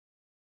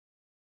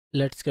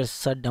let's get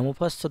start demo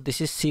first. So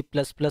this is C++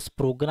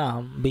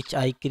 program which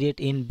I create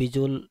in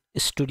Visual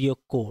Studio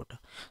Code.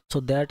 So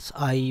that's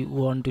I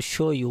want to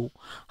show you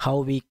how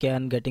we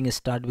can getting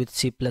started with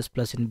C++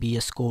 in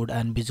VS Code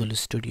and Visual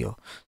Studio.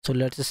 So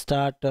let's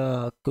start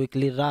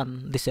quickly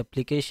run this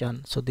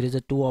application. So there is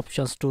a two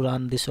options to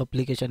run this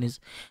application is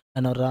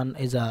run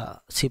is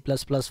a C++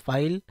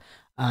 file,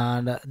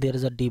 and there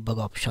is a debug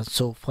option.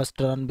 So first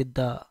run with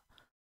the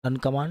run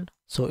command.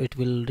 So it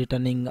will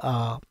returning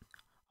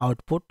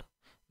output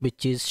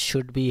which is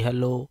should be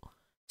hello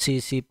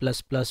C++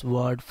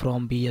 word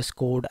from VS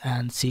Code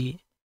and C++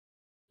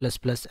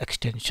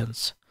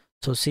 extensions.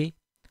 So see,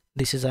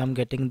 this is I'm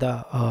getting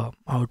the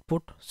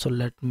output. So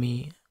let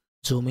me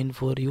zoom in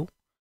for you.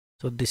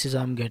 So this is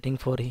I'm getting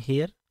for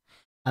here,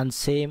 and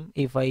same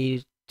if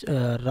I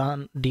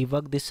run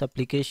debug this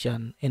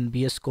application in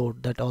VS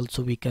Code, that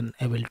also we can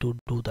able to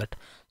do that.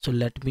 So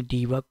let me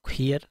debug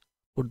here,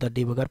 put the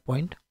debugger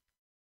point,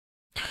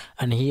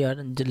 and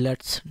here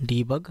let's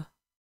debug,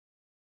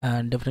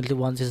 and definitely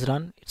once is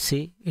run,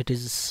 see it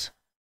is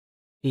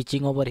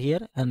reaching over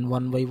here, and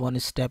one by one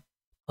step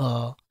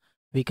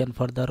we can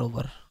further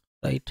over,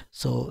 right?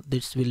 So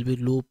this will be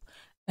loop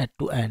at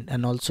to end,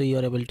 and also you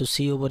are able to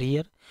see over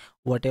here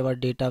whatever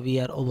data we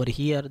are over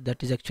here,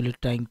 that is actually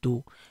trying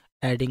to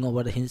adding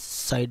over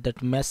inside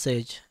that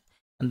message,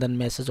 and then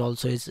message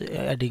also is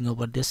adding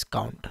over this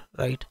count,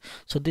 right?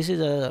 So this is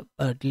a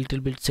little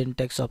bit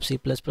syntax of C++.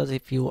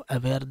 If you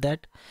aware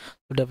that,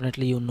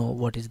 definitely you know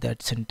what is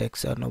that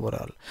syntax and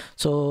overall.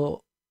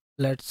 So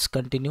let's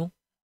continue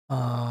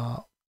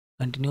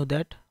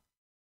that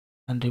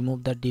and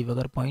remove that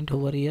debugger point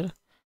over here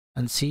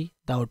and see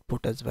the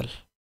output as well.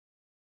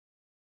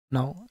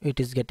 Now it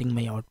is getting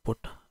my output.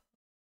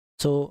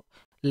 So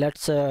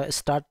let's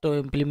start the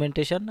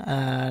implementation,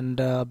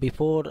 and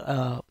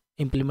before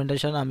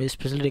implementation, I'm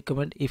especially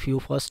recommend if you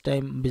first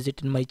time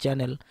visit in my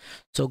channel,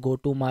 so go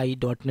to my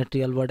 .NET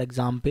real world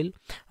example,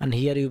 and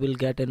here you will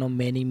get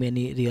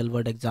many real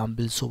world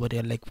examples over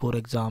here, like for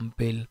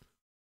example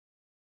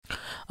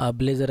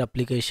Blazor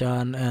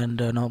application, and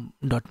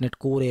 .NET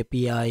Core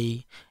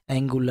API,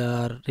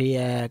 Angular,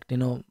 React,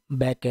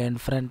 backend,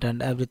 front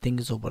end, everything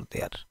is over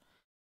there.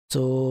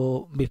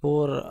 So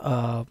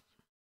before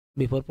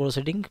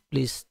proceeding,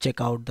 please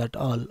check out that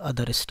all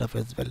other stuff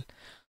as well.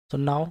 So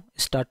now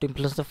start to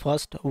implement the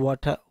first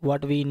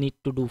what we need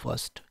to do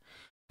first.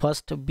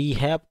 First we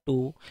have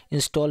to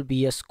install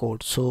VS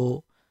Code.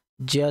 So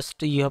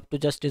just you have to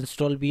just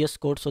install VS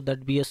Code, so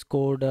that VS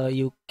Code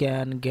you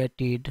can get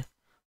it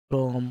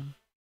from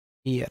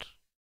here.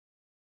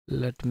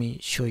 Let me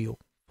show you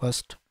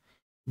first.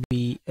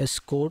 VS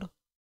Code,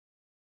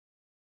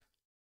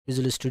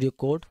 Visual Studio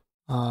Code,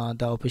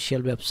 the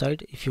official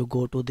website. If you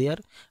go to there,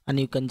 and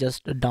you can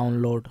just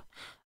download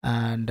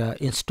and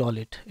install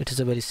it. It is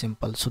a very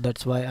simple, so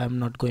that's why I'm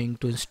not going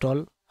to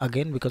install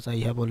again, because I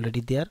have already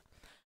there.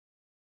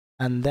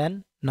 And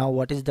then now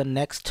what is the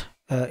next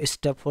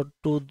step for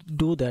to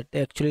do that?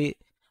 Actually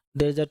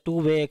there's a two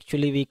way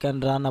actually we can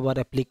run our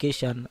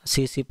application,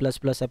 C++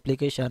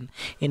 application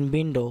in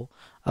window.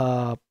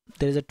 There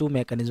is a two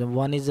mechanism.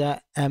 One is a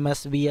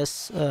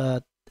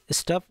MSVS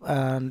stuff,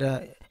 and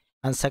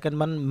second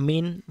one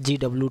min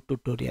GW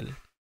tutorial.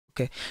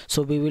 Okay,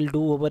 so we will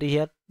do over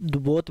here do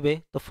both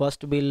way. The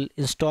first we'll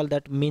install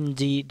that min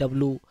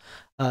GW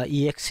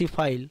exe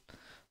file.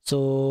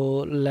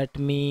 So let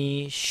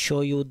me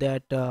show you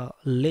that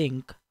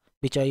link,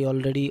 which I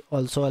already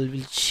also I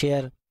will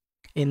share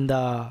in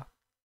the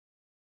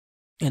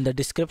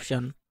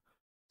description.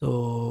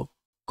 So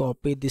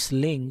copy this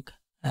link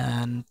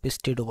and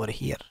paste it over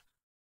here.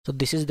 So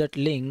this is that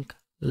link.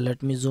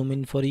 Let me zoom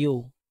in for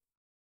you.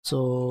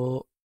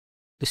 So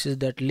this is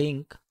that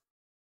link,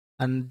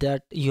 and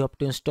that you have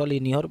to install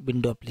in your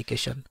window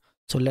application.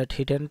 So let's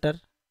hit enter.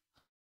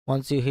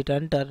 Once you hit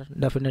enter,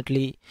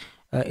 definitely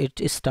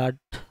it start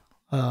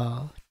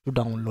to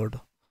download.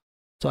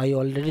 So I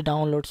already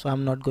download, so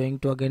I'm not going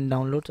to again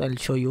download. I'll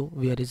show you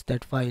where is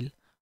that file.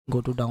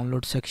 Go to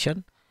download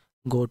section,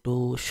 go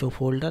to show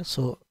folder.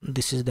 So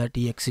this is that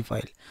exe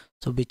file,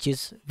 so which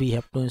is we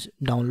have to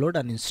download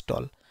and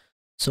install.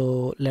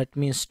 So let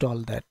me install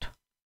that.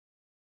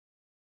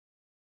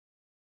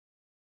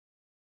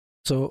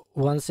 So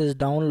once is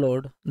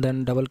download,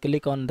 then double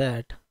click on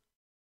that,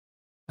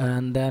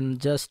 and then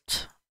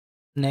just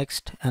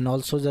next, and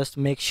also just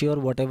make sure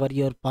whatever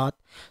your path,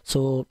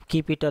 so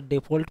keep it a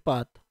default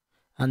path,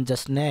 and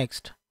just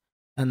next,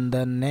 and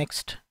then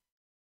next.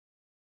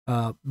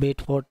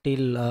 Wait for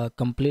till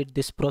complete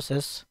this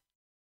process.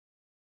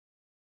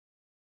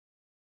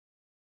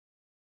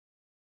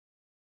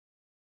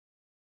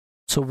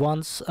 So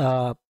once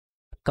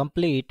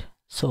complete,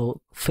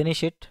 so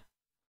finish it,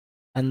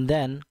 and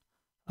then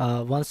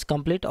once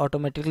complete,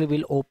 automatically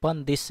will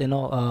open this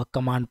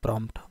command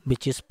prompt,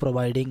 which is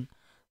providing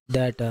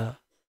that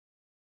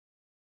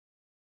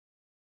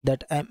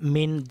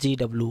min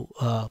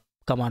GW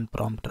command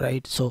prompt,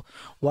 right? So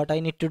what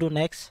I need to do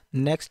next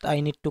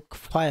I need to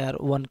fire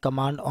one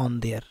command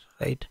on there,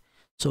 right?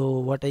 So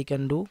what I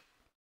can do,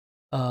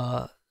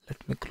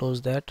 let me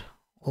close that.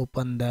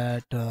 open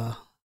that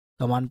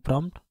command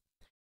prompt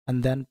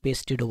and then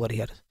paste it over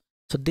here.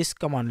 So this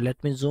command,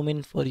 let me zoom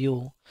in for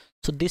you.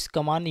 So this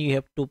command you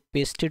have to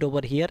paste it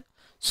over here.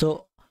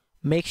 So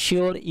make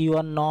sure you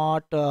are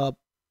not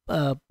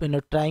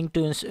trying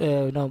to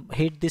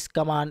hit this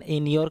command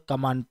in your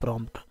command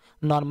prompt,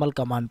 normal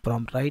command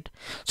prompt, right?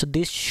 So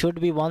this should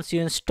be, once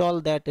you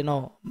install that,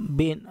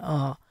 bin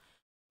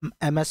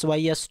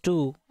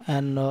msys2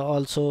 and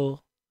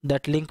also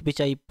that link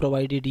which I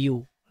provided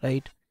you,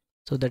 right?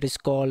 So that is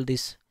called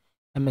this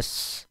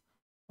msys2.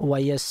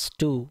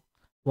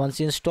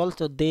 Once you install,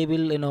 so they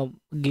will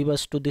give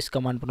us to this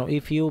command prompt.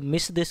 If you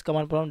miss this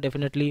command prompt,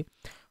 definitely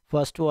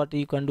first what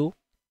you can do,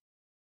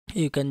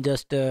 you can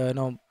just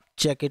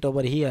check it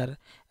over here,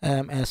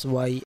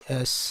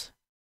 msys2,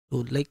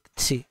 like,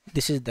 see,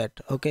 this is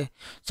that. Okay,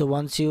 so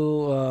once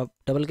you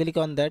double click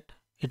on that,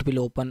 it will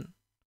open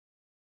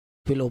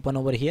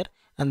over here,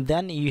 and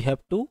then you have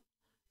to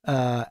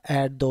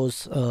add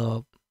those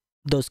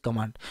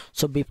command.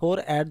 So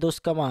before add those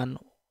command,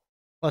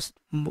 first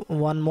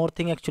one more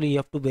thing, actually you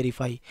have to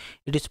verify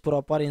it is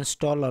proper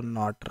install or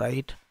not,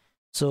 right?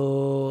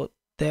 So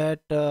that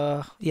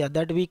yeah,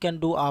 that we can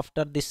do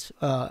after this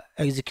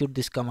execute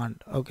this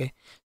command. Okay,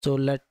 so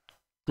let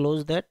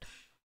close that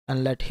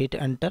and let hit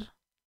enter.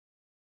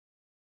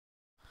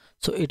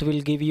 So it will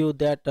give you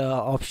that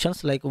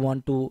options like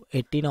 1 to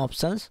 18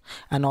 options,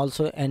 and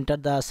also enter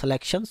the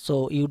selection.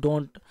 So you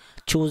don't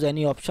choose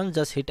any option,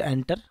 just hit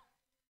enter.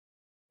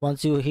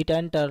 Once you hit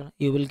enter,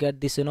 you will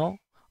get this,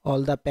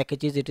 all the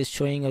packages it is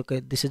showing. Okay,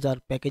 this is our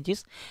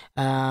packages,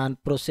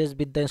 and process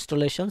with the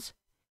installations.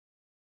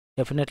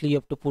 Definitely you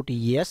have to put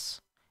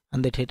yes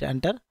and then hit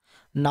enter.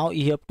 Now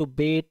you have to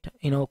wait,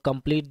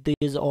 complete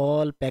these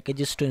all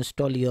packages to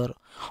install your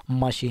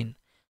machine.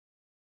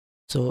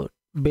 So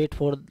wait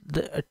for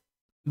the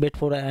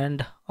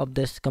end of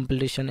this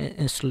completion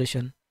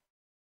installation.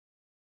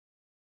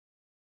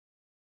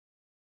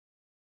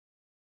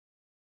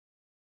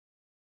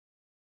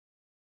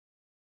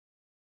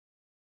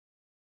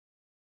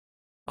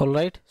 All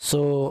right,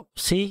 so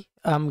see,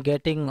 I'm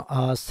getting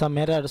some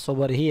errors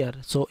over here.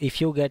 So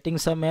if you getting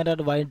some error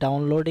while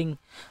downloading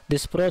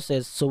this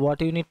process, so what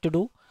you need to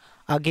do,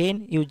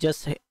 again you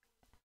just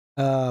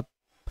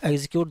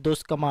execute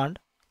those command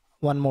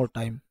one more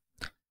time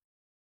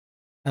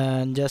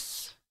and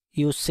just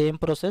use same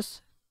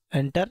process,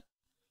 enter,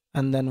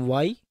 and then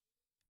y,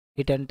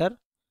 hit enter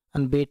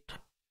and wait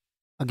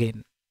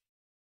again.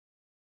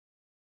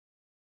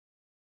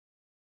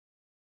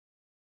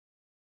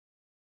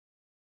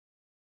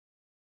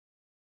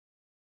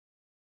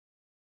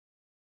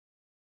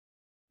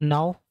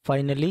 Now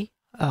finally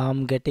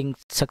I'm getting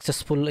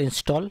successful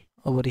install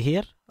over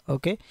here.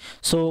 Okay,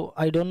 so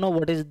I don't know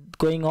what is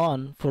going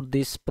on for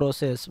this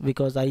process,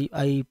 because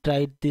I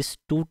tried this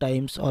 2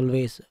 times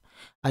always.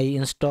 I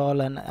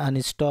install and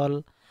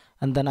uninstall,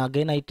 and then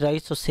again I try.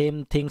 So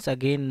same things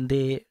again,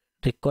 they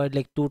required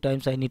like 2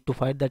 times I need to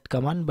find that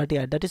command. But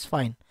yeah, that is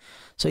fine.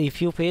 So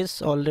if you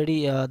face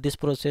already this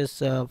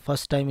process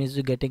first time is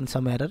getting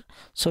some error,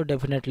 so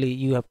definitely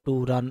you have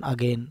to run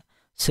again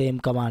same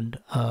command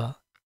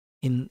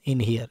in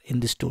here in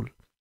this tool.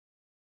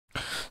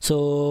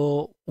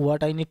 So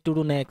what I need to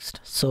do next,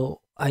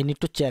 so I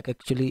need to check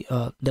actually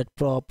that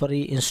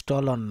properly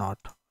install or not,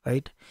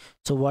 right?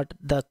 So what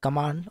the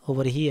command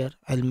over here,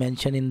 I'll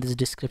mention in this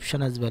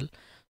description as well.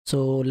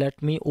 So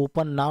let me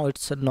open now.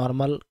 It's a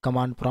normal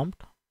command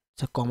prompt,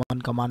 it's a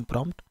common command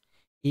prompt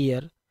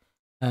here,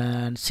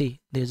 and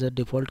see there's a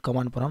default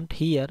command prompt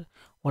here.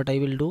 What I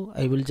will do,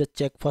 I will just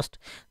check first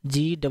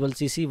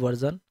GCC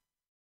version.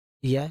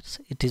 Yes,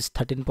 it is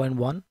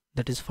 13.1,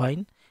 that is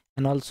fine.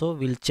 And also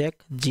we'll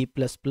check G++,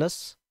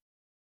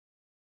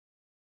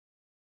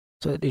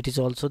 so it is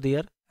also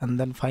there. And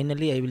then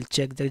finally I will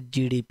check the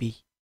GDP.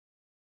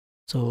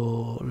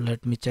 So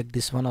let me check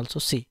this one also.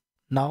 See,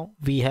 now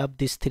we have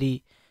these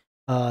 3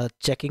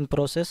 checking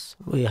process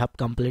we have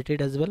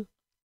completed as well.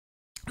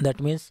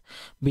 That means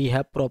we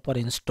have proper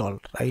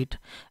installed, right?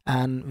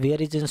 And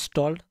where is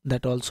installed,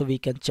 that also we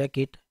can check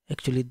it.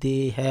 Actually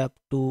they have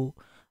to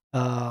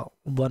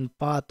one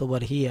path over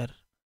here.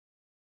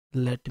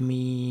 Let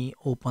me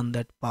open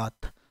that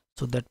path.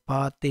 So that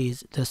path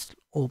is, just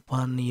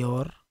open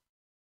your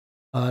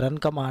run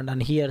command,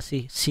 and here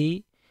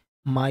see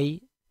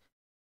my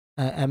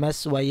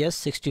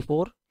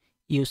msys64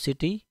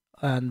 uct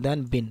and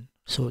then bin.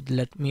 So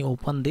let me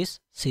open this.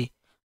 See,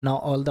 now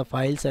all the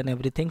files and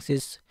everything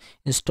is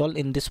installed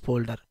in this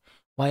folder.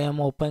 Why I'm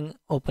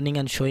opening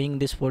and showing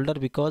this folder,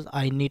 because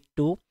I need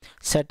to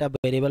set a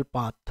variable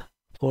path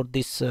for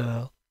this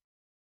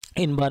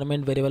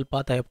environment variable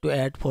path I have to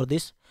add for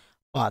this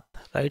path,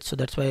 right? So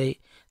that's why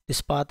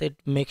this path, it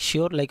makes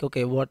sure like,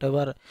 okay,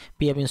 whatever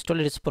we have installed,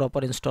 it is proper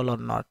install or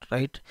not,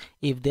 right?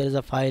 If there is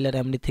a file or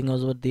anything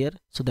over there,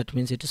 so that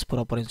means it is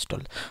proper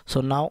install.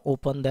 So now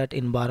open that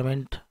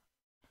environment,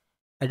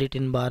 edit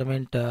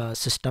environment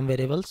system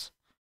variables,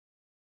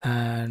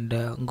 and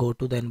go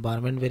to the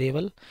environment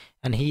variable,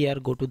 and here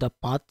go to the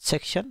path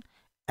section,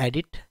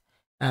 edit,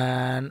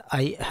 and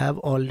I have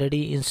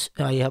already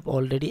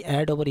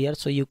add over here.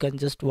 So you can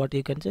just, what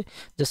you can say,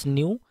 just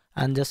new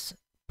and just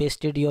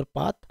pasted your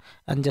path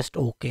and just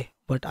okay.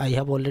 But I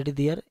have already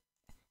there,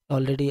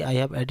 already I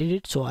have added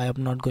it, so I am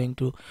not going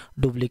to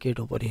duplicate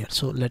over here.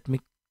 So let me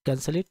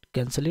cancel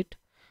it,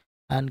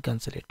 and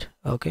cancel it.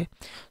 Okay,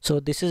 so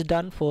this is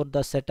done for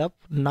the setup.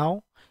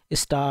 Now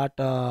start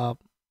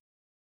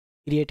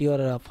create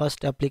your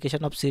first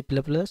application of C++.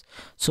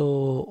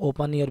 So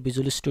open your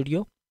Visual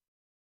Studio.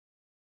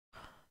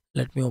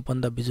 Let me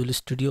open the Visual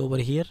Studio over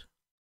here.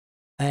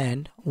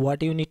 And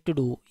what you need to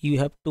do, you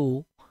have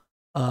to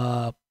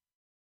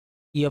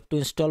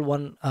install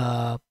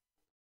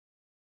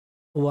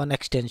one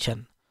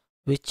extension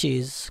which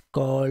is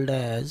called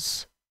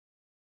as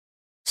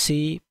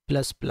C++.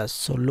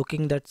 So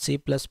looking that C++,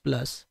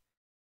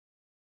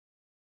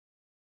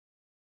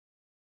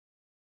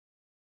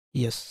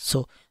 yes,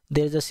 so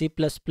there is a C++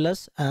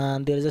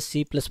 and there is a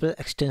C++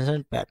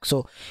 extension pack.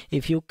 So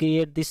if you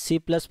create this C++,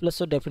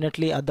 so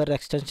definitely other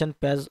extension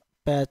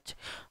patch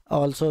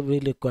also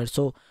will require.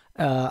 So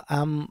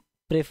I'm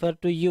prefer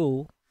to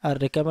you, I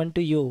recommend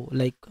to you,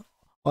 like,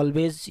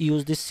 always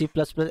use this C++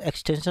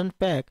 extension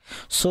pack,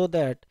 so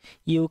that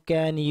you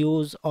can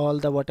use all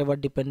the whatever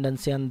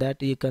dependency on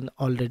that you can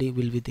already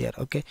will be there.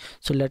 Okay,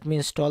 so let me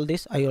install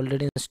this. I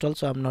already installed,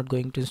 so I'm not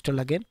going to install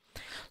again.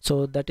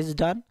 So that is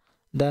done.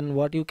 Then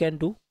what you can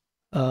do,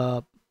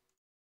 uh,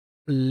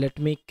 let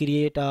me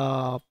create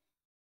a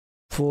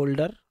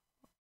folder,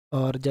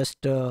 or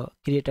just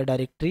create a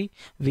directory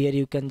where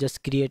you can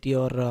just create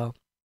your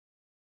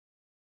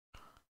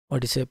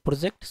what is a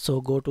project.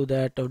 So go to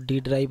that D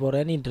drive or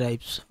any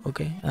drives.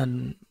 Okay,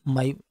 and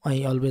I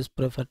always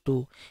prefer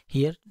to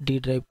here D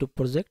drive to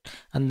project,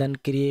 and then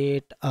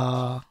create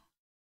a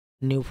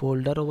new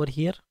folder over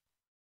here.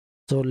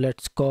 So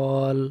let's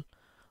call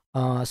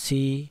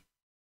C++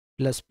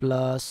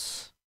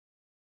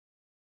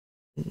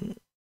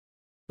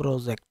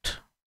 project,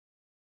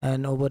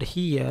 and over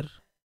here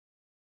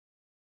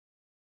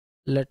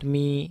let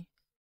me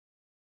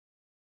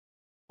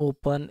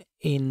open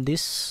in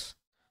this.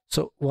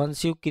 So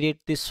once you create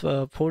this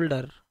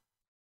folder,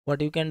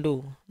 what you can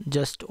do,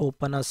 just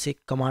open a C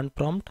command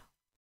prompt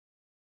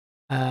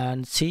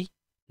and see.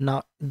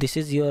 Now this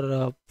is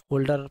your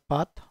folder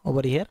path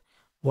over here.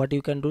 What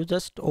you can do,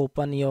 just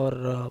open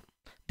your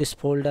this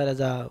folder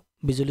as a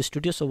Visual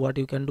Studio. So what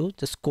you can do,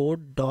 just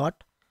code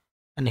dot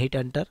and hit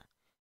enter.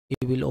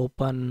 You will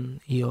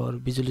open your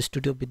Visual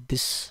Studio with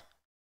this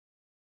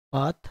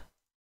path.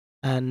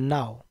 And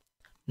now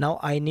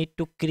I need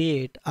to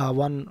create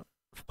one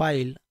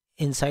file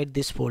inside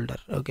this folder.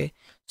 Okay,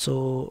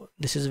 so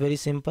this is very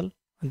simple.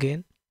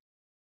 Again,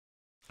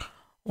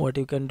 what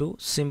you can do,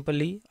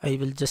 simply I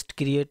will just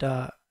create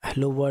a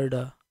hello world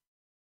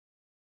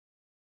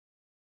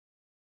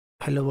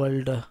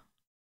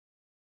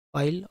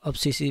file of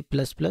C++.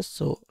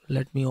 So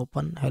let me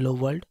open hello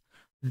world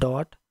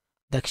dot,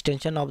 the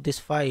extension of this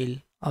file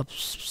of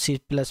C++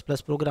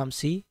 program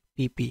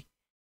cpp.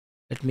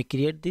 Let me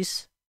create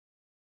this.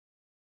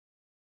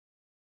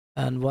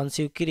 And once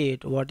you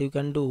create, what you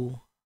can do,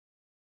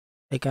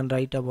 I can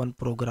write a one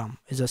program.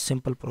 It's a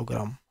simple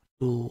program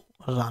to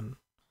run.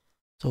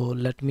 So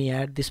let me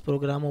add this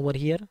program over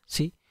here.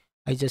 See,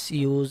 I just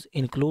use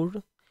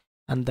include,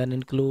 and then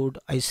include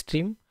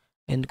istream,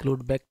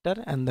 include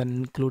vector, and then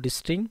include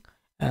string,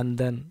 and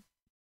then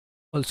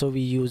also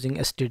we using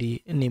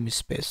std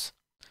namespace.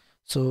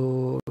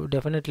 So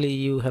definitely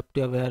you have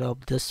to aware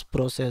of this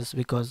process,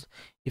 because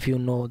if you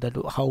know that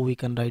how we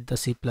can write the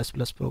C++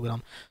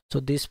 program.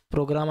 So this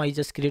program I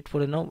just create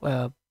for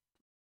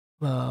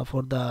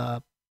for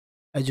the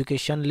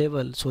education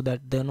level, so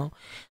that they know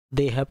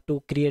they have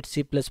to create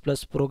C++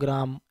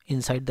 program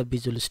inside the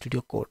Visual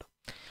Studio Code.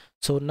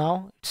 So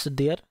now it's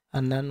there,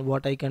 and then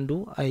what I can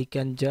do, I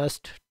can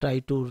just try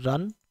to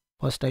run.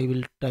 First I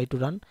will try to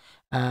run,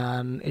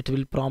 and it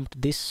will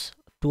prompt this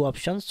two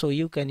options. So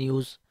you can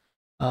use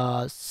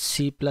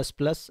C++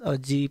 or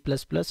G++,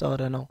 or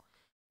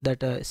that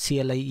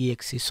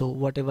CLIEXE. So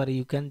whatever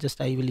you can,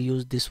 just I will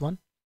use this one.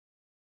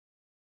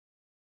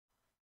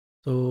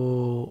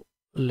 So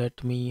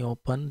let me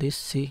open this.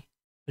 See,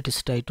 it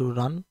is try to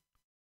run,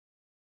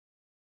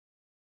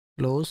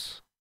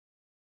 close.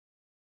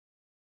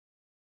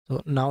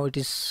 So now it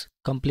is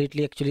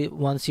completely, actually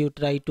once you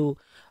try to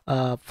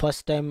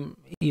first time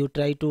you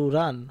try to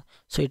run,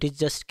 so it is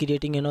just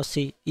creating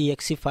C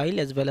exe file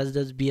as well as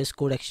this VS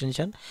Code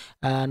extension,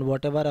 and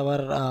whatever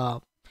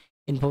our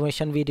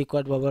information we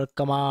record, our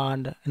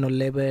command,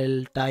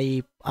 label,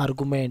 type,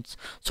 arguments,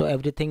 so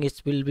everything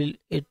it will be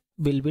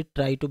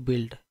try to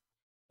build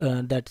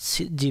that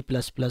G++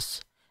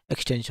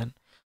 extension.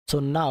 So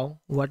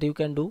now what you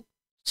can do,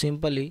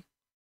 simply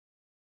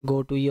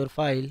go to your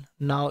file.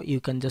 Now you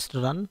can just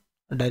run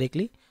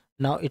directly.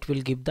 Now it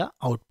will give the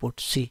output.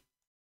 See,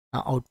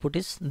 output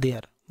is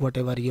there,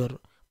 whatever your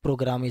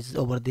program is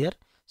over there,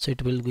 so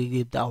it will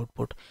give the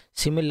output.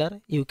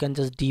 Similar, you can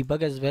just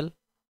debug as well.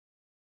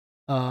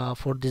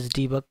 For this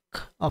debug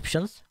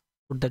options,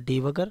 put the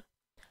debugger,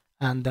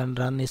 and then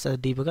run is a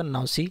debugger.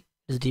 Now see,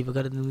 is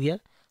debugger in here.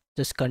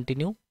 Just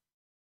continue,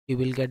 you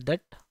will get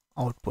that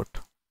output.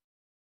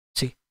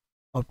 See,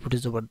 output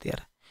is over there.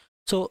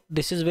 So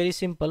this is very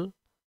simple.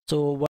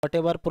 So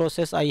whatever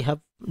process I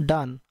have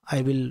done,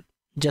 I will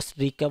just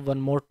recap one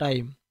more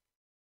time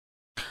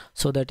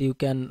so that you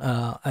can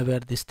aware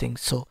these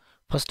things. So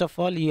first of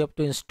all, you have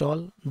to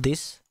install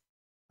this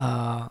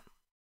uh,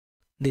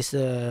 this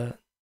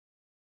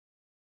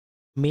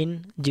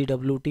min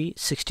gwt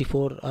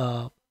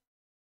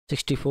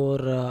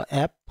 64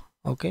 app.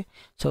 Okay,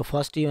 so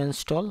first you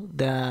install,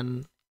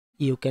 then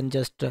you can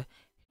just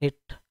hit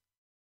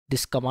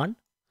this command,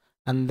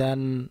 and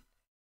then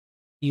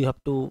you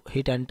have to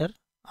hit enter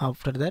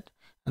after that.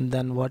 And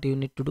then what you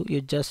need to do,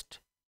 you just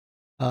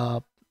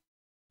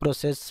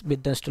process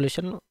with the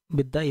installation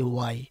with the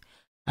UI,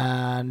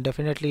 and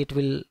definitely it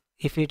will,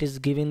 if it is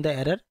giving the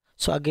error,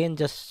 so again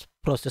just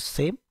process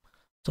same.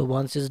 So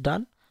once it's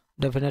done,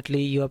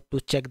 definitely you have to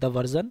check the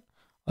version,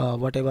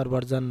 whatever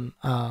version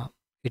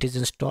it is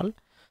installed.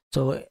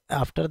 So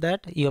after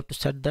that you have to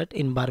set that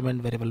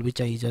environment variable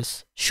which I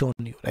just shown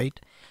you, right?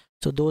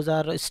 So those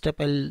are step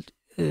I'll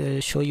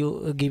show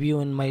you, give you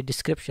in my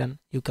description,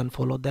 you can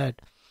follow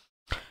that.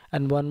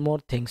 And one more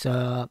thing,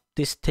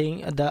 this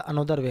thing, the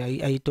another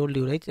way I told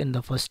you, right, in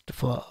the first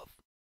for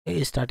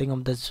starting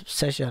of this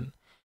session,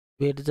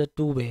 where is a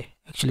two-way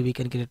actually we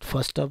can create.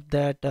 First up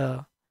that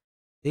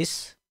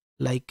this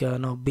like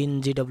no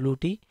bin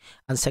gwt,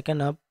 and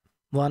second up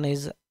one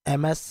is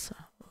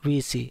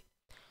msvc.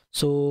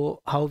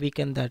 So how we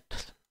can that,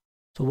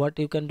 so what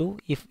you can do,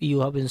 if you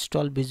have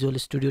installed Visual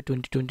Studio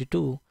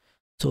 2022,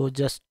 so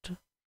just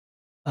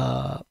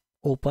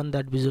open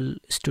that Visual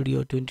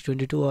Studio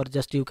 2022, or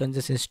just you can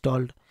just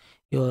install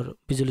your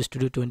Visual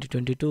Studio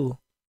 2022.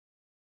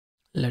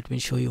 Let me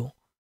show you.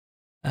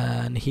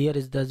 And here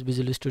is the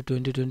Visual Studio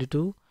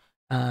 2022,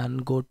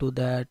 and go to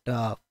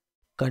that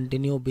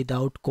continue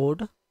without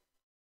code,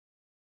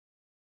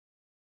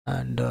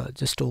 and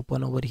just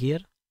open over here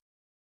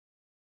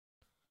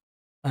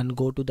and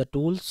go to the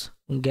tools,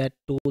 get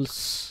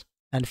tools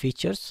and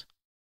features.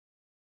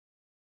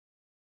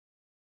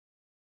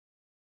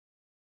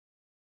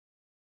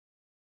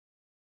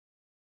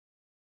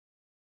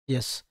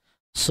 Yes,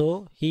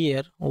 so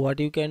here what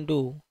you can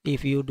do,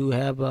 if you do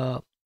have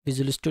a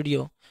Visual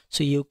Studio,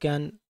 so you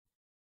can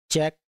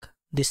check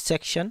this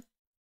section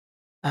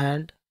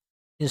and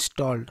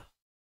installed.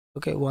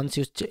 Okay, once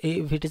you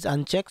if it is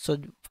unchecked, so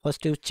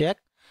first you check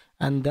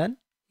and then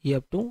you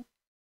have to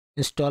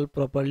install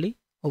properly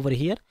over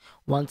here.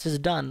 Once it's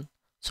done,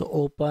 so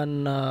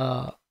open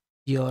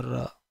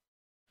your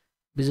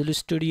Visual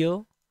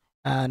Studio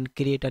and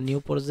create a new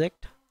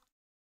project.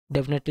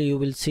 Definitely you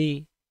will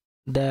see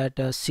that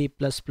C++,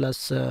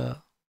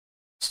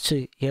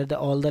 see here the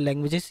all the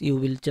languages, you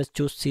will just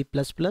choose C++,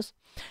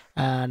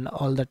 and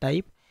all the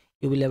type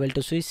you will able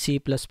to see C++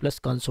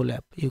 console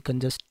app. You can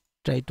just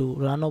try to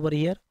run over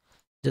here,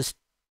 just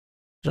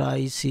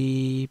try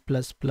C++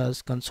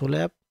 console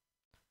app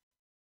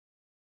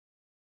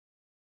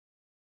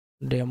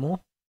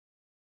demo,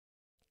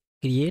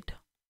 create.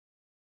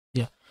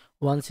 Yeah,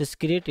 once it's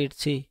created,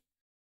 see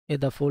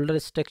the folder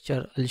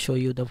structure, I'll show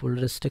you the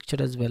folder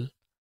structure as well.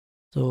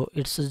 So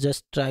it's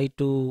just try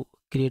to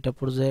create a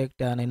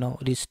project and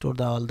restore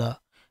the all the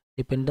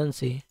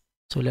dependency.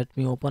 So let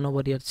me open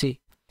over here. See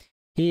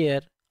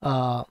here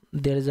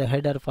there is a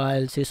header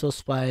file,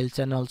 CSOS files,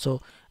 and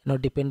also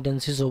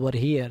dependencies over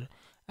here,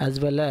 as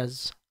well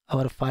as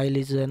our file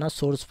is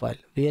source file,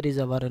 where is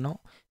our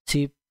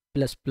C++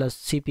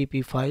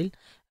 cpp file.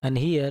 And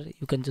here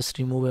you can just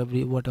remove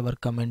every whatever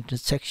comment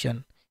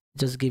section,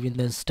 just giving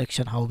the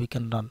instruction how we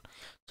can run.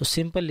 So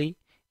simply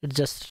it's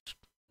just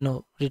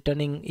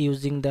returning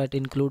using that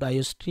include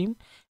iostream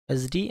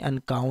sd,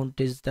 and count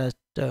is that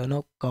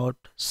count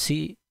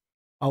c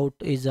out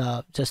is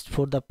just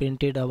for the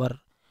printed our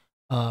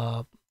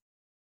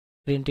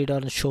printed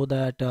or show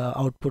that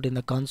output in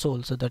the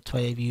console. So that's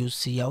why we use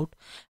c out,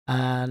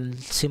 and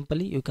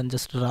simply you can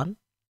just run.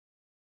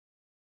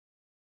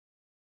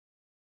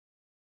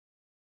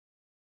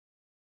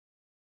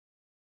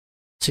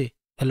 See,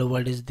 hello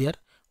world is there,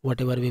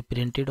 whatever we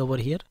printed over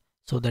here,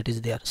 so that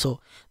is there. So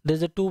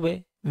there's a two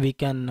way we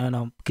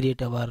can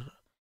create our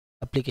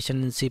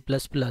application in C++.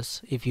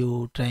 If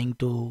you trying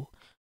to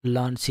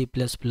learn C++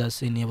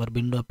 in your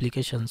window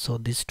application, so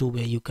this two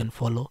way you can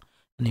follow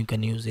and you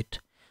can use it.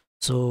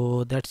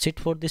 So that's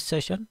it for this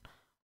session,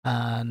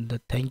 and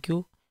thank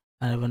you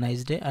and have a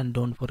nice day, and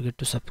don't forget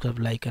to subscribe,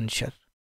 like and share.